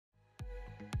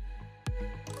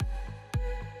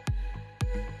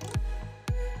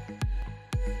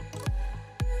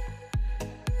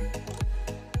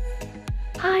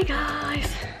Hi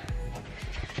guys,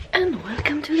 and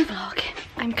welcome to the vlog.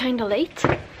 I'm kinda late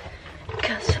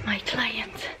because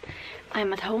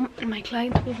I'm at home and my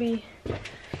client will be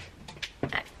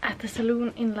at the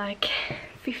salon in like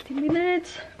 15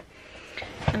 minutes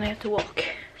and I have to walk,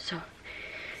 so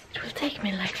it will take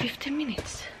me like 15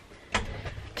 minutes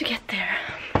to get there.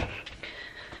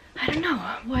 I don't know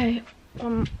why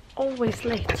I'm always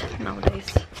late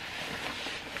nowadays.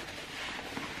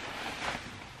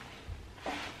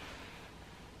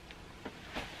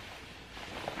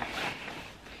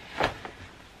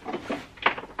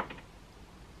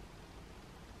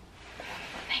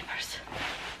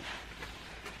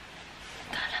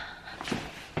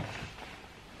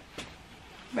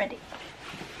 Ready.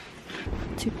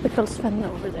 Typical Sven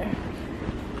over there.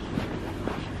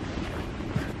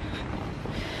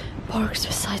 Parks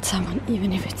beside someone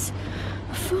even if it's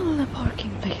a full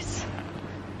parking place.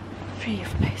 Free of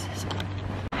places.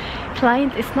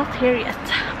 Client is not here yet.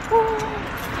 Oh,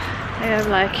 I have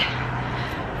like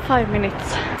 5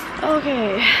 minutes.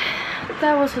 Okay,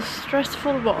 that was a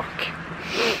stressful walk.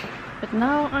 But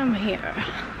now I'm here.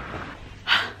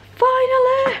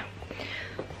 Finally!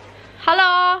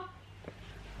 Hello!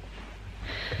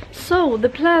 So the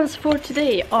plans for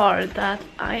today are that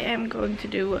I am going to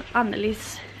do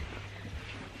Anneli's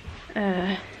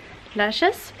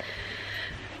lashes,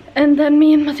 and then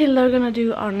me and Matilda are gonna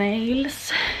do our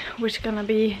nails, which is gonna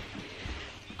be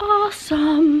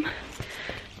awesome.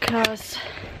 Cause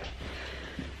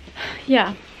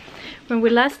yeah, when we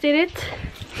last did it,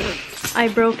 I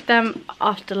broke them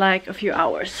after like a few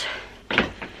hours.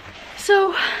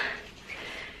 So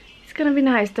it's gonna be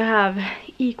nice to have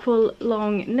equal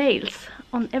long nails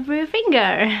on every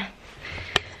finger.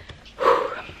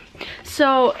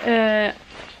 So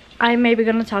I'm maybe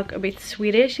gonna talk a bit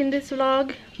Swedish in this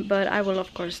vlog, but I will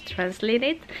of course translate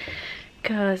it,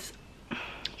 because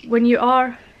when you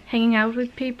are hanging out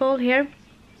with people here,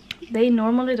 they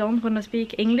normally don't want to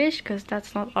speak English because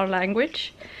that's not our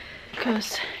language.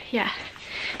 Because yeah,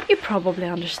 you probably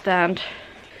understand.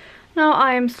 Now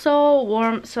I am so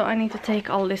warm, so I need to take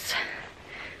all this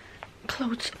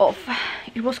clothes off.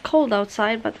 It was cold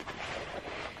outside, but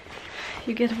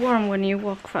you get warm when you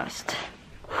walk fast.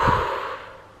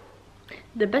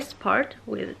 The best part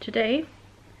with today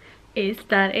is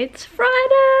that it's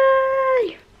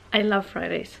Friday! I love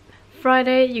Fridays.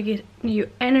 Friday, you get new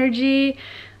energy,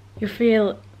 you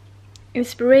feel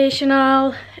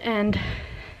inspirational, and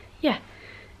yeah,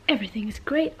 everything is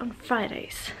great on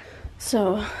Fridays.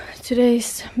 So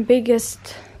today's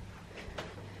biggest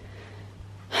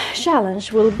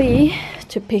challenge will be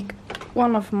to pick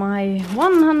one of my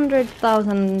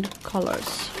 100,000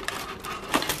 colors.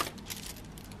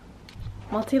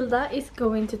 Matilda is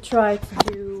going to try to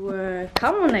do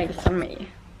camo nails on me.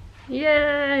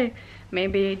 Yay!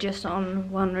 Maybe just on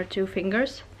 1 or 2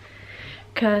 fingers.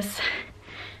 Cause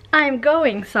I'm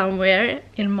going somewhere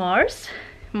in Mars.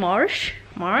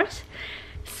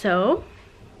 So,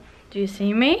 do you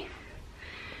see me?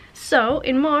 So,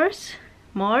 in Mars,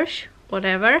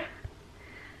 whatever,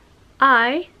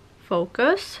 I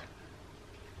focus.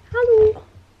 Hello.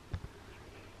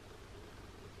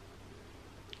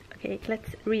 Okay,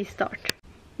 let's restart.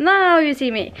 Now you see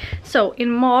me. So,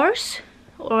 in Mars,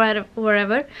 or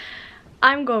wherever,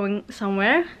 I'm going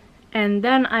somewhere, and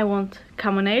then I want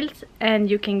camo nails, and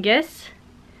you can guess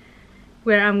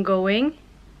where I'm going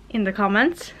in the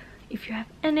comments if you have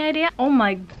any idea. Oh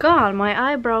my god,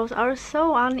 my eyebrows are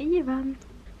so uneven.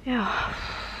 Yeah,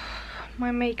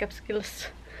 my makeup skills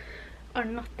are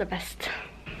not the best.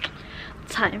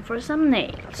 Time for some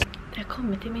nails. Det har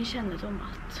kommit till min kännedom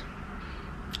att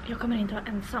jag kommer inte vara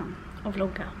ensam och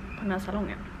vlogga på den här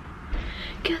salongen.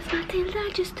 Cause Matilda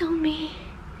just told me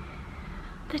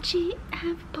that she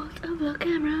have bought a vlog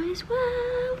camera as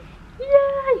well.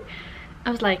 Yay!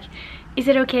 I was like, is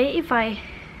it okay if I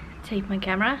take my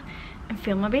camera and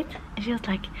film a bit? And she was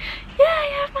like, yeah,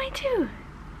 I have mine too.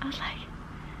 I was like,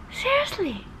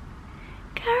 seriously?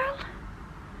 Girl?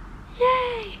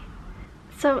 Yay!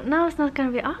 So now it's not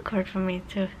gonna be awkward for me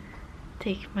to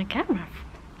take my camera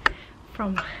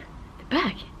from the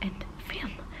bag and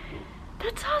film.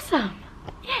 That's awesome!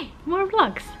 Yay! More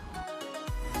vlogs!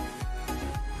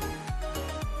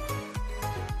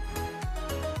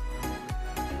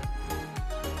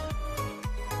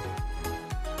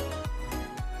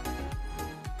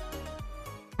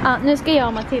 Nu ska jag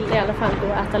och Matilda i alla fall gå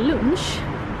och äta lunch.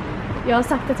 Jag har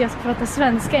sagt att jag ska prata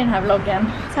svenska i den här vloggen.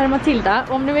 Så här är Matilda.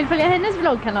 Om ni vill följa hennes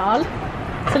vloggkanal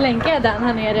så länkar jag den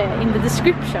här nere in the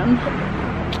description.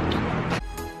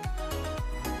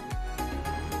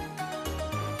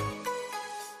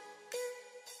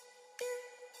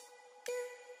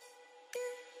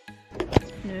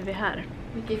 här.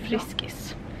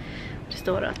 Friskis. Det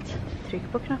står att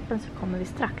tryck på knappen så kommer vi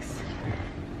strax.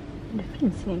 Det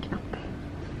finns ingen knapp.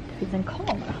 Det finns en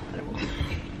kamera.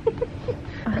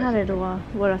 Och här är då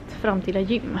vårt framtida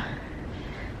gym.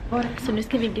 Så nu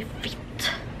ska vi bli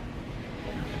fit.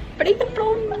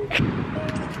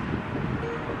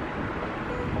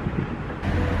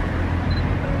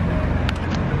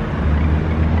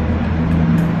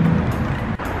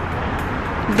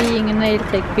 Being a nail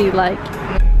tech feel like.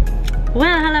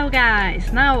 Well, hello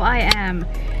guys. Now I am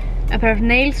a pair of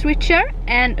nail switcher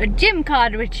and a gym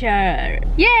card switcher.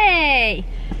 Yay!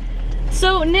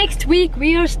 So next week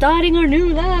we are starting our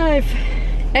new life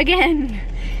again.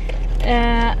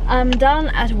 I'm done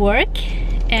at work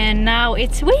and now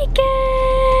it's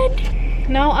weekend.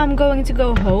 Now I'm going to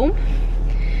go home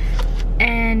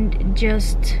and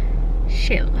just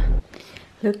chill.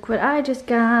 Look what I just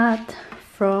got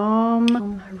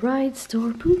from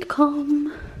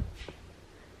ridestore.com.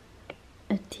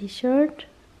 A t-shirt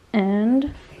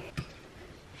and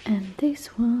this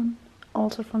one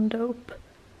also from Dope.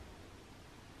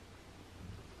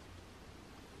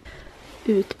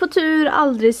 Ut på tur,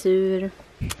 aldrig sur.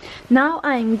 Now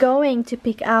I'm going to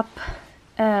pick up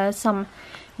some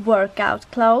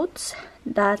workout clothes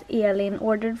that Elin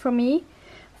ordered for me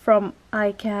from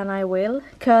I Can I Will,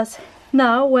 cause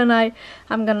now when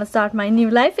I'm gonna start my new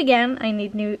life again, I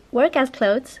need new workout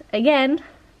clothes again.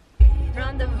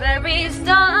 From the very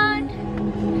start,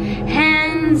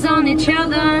 hands on each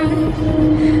other,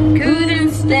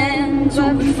 couldn't stand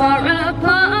so far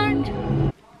apart.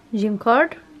 Gym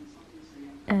card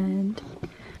and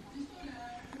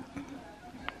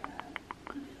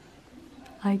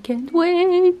I can't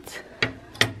wait.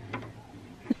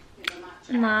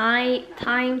 Night,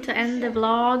 time to end the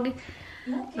vlog.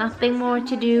 Nothing more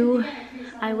to do.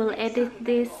 I will edit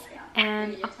this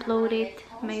and upload it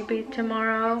maybe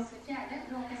tomorrow.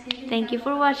 Thank you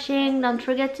for watching. Don't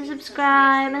forget to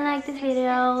subscribe and like this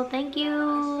video. Thank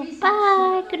you.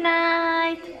 Bye. Good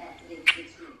night.